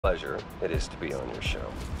pleasure it is to be on your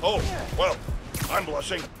show. Oh, well, I'm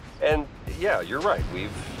blushing. And yeah, you're right. We've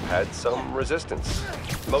had some resistance,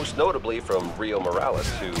 most notably from Rio Morales,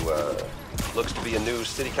 who looks to be a new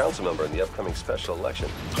city council member in the upcoming special election.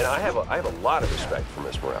 And I have a lot of respect for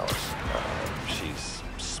Miss Morales. She's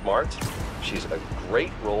smart. She's a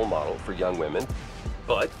great role model for young women,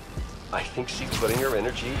 but I think she's putting her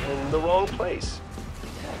energy in the wrong place.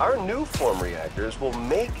 Our new form reactors will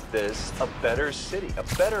make this a better city, a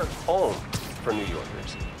better home for New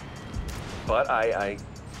Yorkers. But I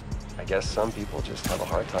guess some people just have a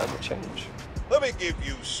hard time with change. Let me give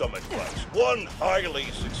you some advice. One highly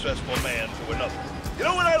successful man to another. You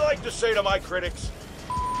know what I like to say to my critics?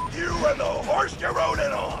 You and the horse you rode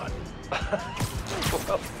in on.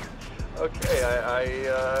 Well, okay,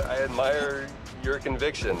 I admire your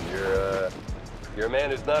conviction. You're a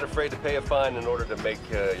man who's not afraid to pay a fine in order to make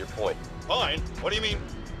your point. Fine? What do you mean?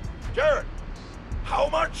 Jared, how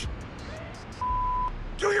much?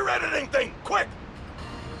 Do your editing thing, quick!